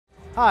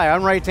Hi,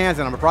 I'm Ray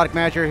Tanzen. I'm a product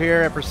manager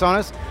here at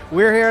PreSonus.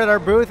 We're here at our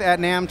booth at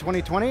NAMM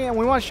 2020, and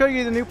we want to show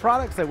you the new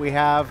products that we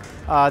have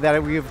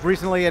that we've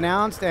recently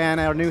announced and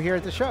are new here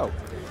at the show.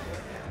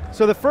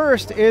 So the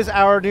first is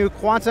our new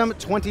Quantum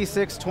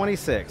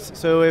 2626.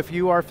 So if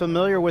you are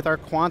familiar with our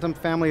Quantum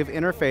family of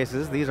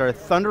interfaces, these are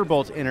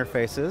Thunderbolt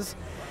interfaces,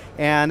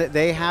 and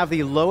they have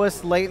the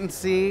lowest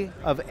latency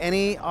of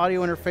any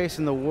audio interface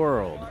in the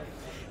world.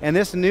 And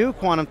this new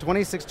Quantum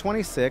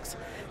 2626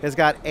 has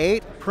got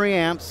 8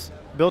 preamps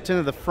built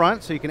into the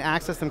front so you can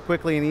access them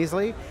quickly and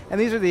easily. And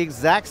these are the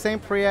exact same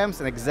preamps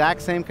and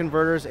exact same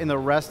converters in the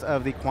rest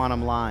of the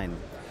Quantum line.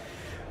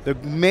 The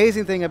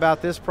amazing thing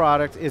about this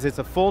product is it's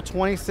a full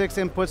 26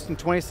 inputs and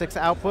 26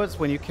 outputs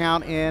when you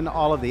count in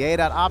all of the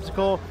ADAT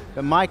optical,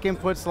 the mic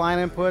inputs,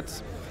 line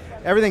inputs.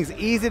 Everything's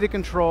easy to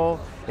control.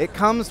 It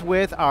comes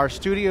with our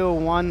Studio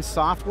One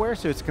software,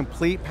 so it's a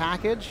complete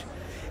package.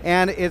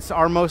 And it's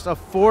our most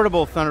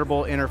affordable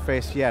Thunderbolt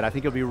interface yet. I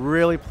think you'll be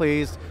really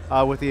pleased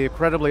with the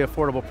incredibly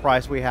affordable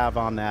price we have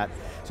on that.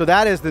 So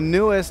that is the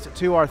newest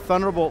to our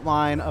Thunderbolt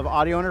line of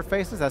audio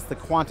interfaces. That's the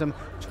Quantum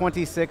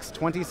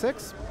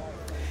 2626.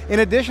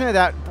 In addition to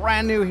that,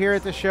 brand new here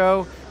at the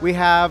show, we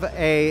have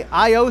a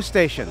I/O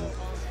station.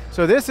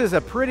 So this is a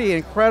pretty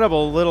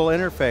incredible little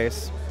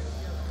interface.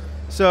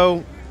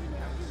 So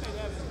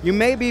you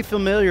may be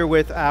familiar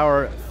with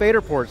our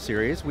fader port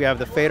series. We have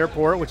the fader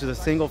port, which is a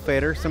single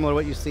fader, similar to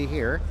what you see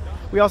here.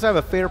 We also have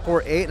a fader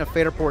port 8 and a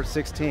fader port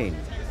 16.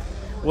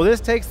 Well, this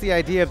takes the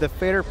idea of the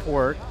fader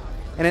port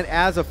and it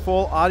adds a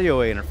full audio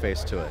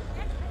interface to it.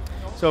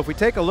 So if we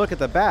take a look at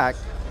the back,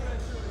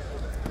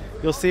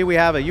 you'll see we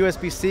have a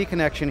USB-C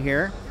connection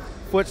here,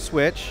 foot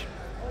switch,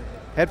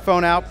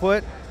 headphone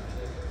output,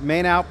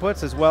 main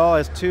outputs, as well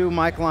as 2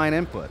 mic line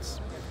inputs.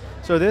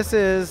 So this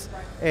is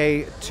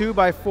a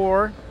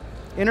 2x4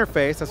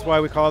 interface, that's why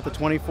we call it the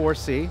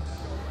 24C,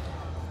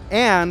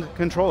 and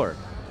controller.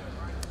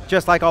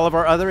 Just like all of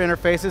our other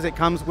interfaces, it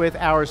comes with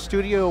our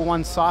Studio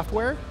One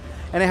software,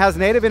 and it has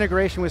native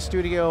integration with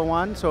Studio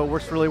One, so it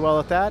works really well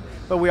at that,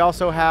 but we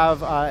also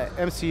have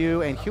MCU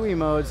and Huey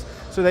modes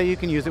so that you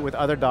can use it with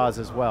other DAWs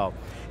as well.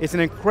 It's an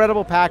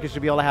incredible package to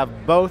be able to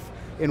have both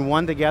in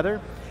one together.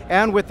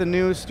 And with the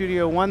new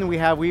Studio One we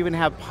even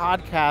have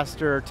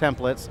podcaster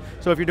templates.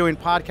 So if you're doing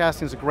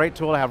podcasting, it's a great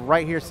tool to have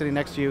right here sitting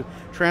next to you.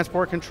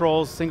 Transport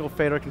controls, single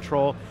fader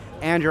control,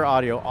 and your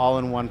audio all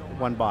in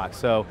one box.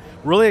 So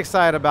really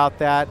excited about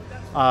that.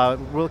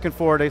 We're looking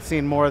forward to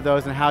seeing more of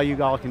those and how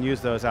you all can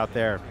use those out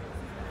there.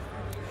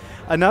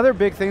 Another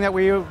big thing that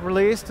we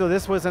released, so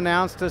this was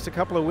announced just a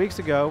couple of weeks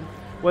ago,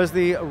 was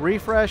the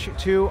refresh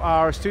to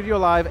our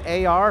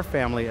StudioLive AR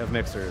family of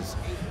mixers.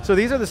 So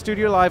these are the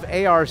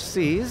StudioLive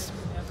AR-Cs.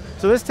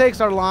 So this takes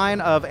our line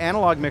of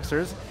analog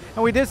mixers,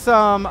 and we did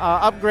some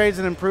upgrades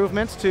and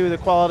improvements to the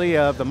quality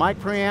of the mic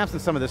preamps and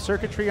some of the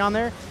circuitry on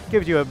there.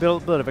 Gives you a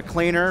bit of a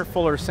cleaner,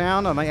 fuller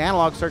sound on the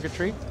analog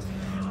circuitry.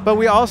 But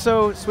we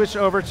also switched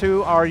over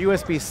to our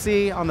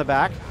USB-C on the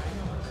back.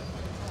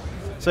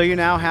 So you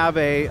now have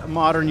a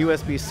modern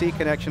USB-C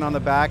connection on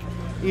the back,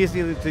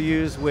 easy to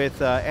use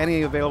with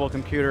any available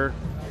computer,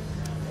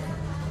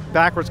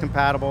 backwards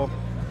compatible.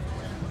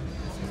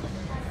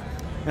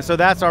 And so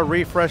that's our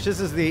refresh. This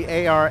is the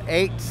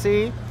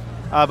AR8C,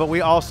 but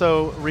we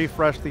also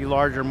refreshed the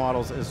larger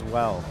models as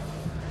well.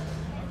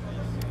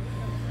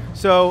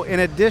 So in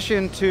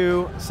addition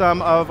to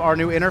some of our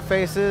new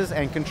interfaces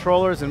and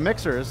controllers and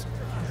mixers,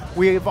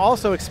 we've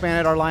also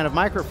expanded our line of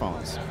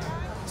microphones.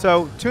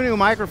 So 2 new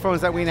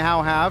microphones that we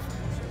now have.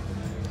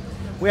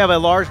 We have a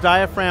large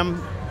diaphragm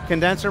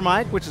condenser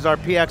mic, which is our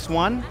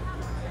PX1.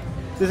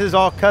 This is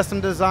all custom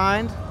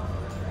designed,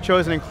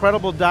 chose an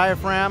incredible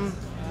diaphragm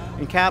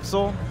and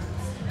capsule,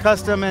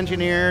 custom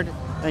engineered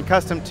and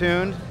custom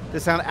tuned to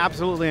sound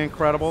absolutely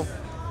incredible.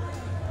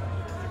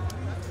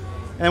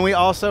 And we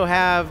also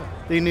have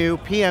the new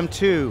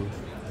PM2.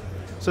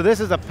 So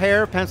this is a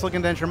pair of pencil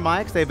condenser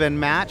mics. They've been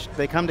matched,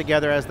 they come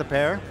together as the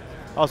pair.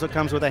 Also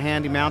comes with a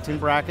handy mounting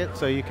bracket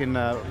so you can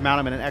mount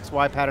them in an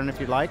XY pattern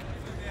if you'd like.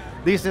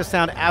 These just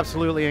sound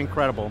absolutely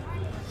incredible.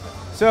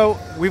 So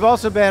we've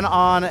also been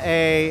on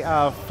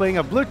a fling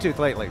of Bluetooth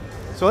lately.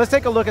 So let's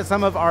take a look at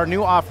some of our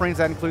new offerings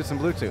that include some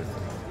Bluetooth.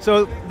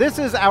 So this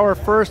is our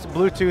first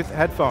Bluetooth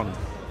headphone.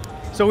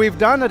 So we've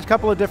done a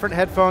couple of different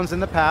headphones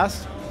in the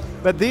past,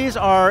 but these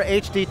are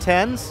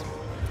HD10s.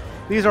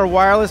 These are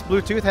wireless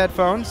Bluetooth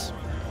headphones.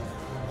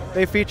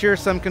 They feature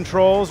some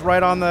controls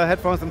right on the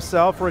headphones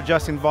themselves for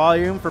adjusting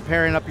volume, for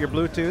pairing up your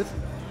Bluetooth.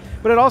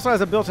 But it also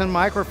has a built-in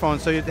microphone,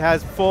 so it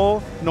has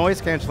full noise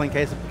canceling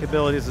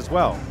capabilities as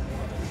well.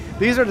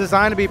 These are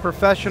designed to be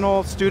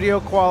professional studio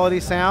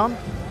quality sound,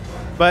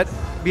 but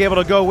be able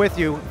to go with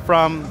you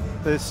from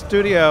the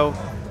studio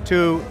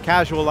to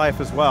casual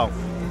life as well.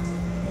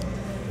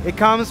 It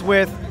comes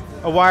with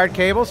a wired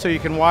cable, so you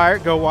can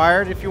go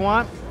wired if you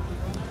want,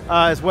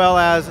 as well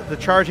as the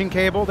charging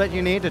cable that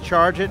you need to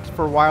charge it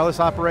for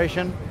wireless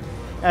operation,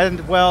 as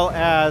well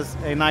as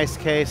a nice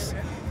case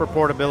for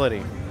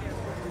portability.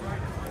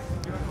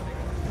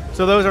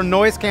 So those are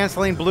noise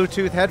canceling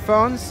Bluetooth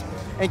headphones,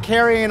 And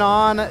carrying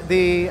on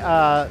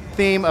the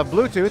theme of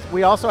Bluetooth,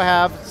 we also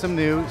have some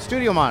new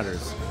studio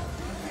monitors.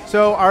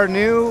 So our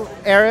new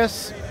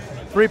Aris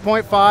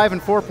 3.5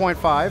 and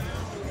 4.5.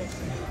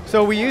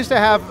 So we used to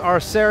have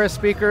our Ceres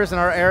speakers and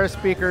our Aris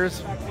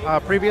speakers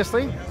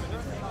previously.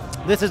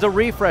 This is a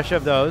refresh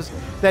of those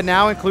that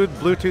now include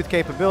Bluetooth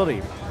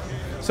capability.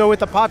 So with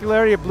the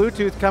popularity of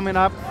Bluetooth coming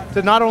up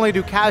to not only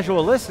do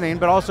casual listening,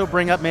 but also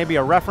bring up maybe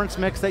a reference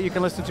mix that you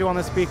can listen to on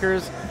the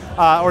speakers,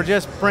 or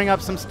just bring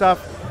up some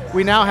stuff.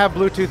 We now have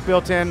Bluetooth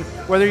built in,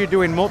 whether you're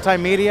doing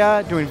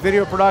multimedia, doing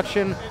video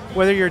production,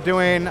 whether you're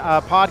doing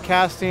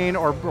podcasting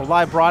or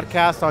live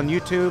broadcast on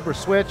YouTube or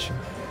Switch.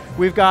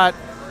 We've got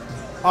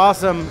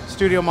awesome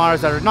studio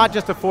monitors that are not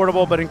just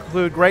affordable, but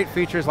include great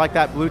features like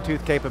that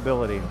Bluetooth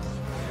capability.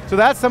 So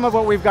that's some of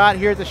what we've got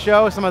here at the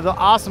show, some of the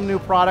awesome new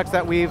products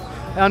that we've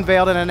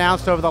unveiled and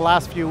announced over the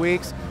last few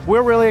weeks.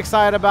 We're really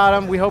excited about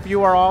them. We hope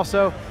you are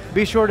also.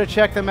 Be sure to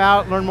check them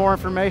out, learn more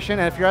information,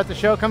 and if you're at the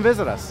show, come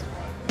visit us.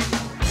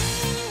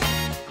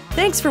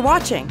 Thanks for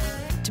watching.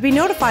 To be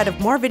notified of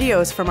more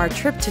videos from our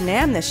trip to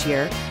NAMM this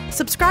year,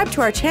 subscribe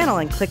to our channel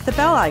and click the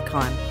bell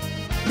icon.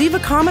 Leave a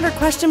comment or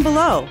question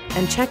below,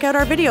 and check out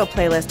our video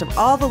playlist of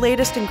all the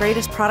latest and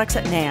greatest products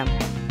at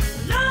NAMM.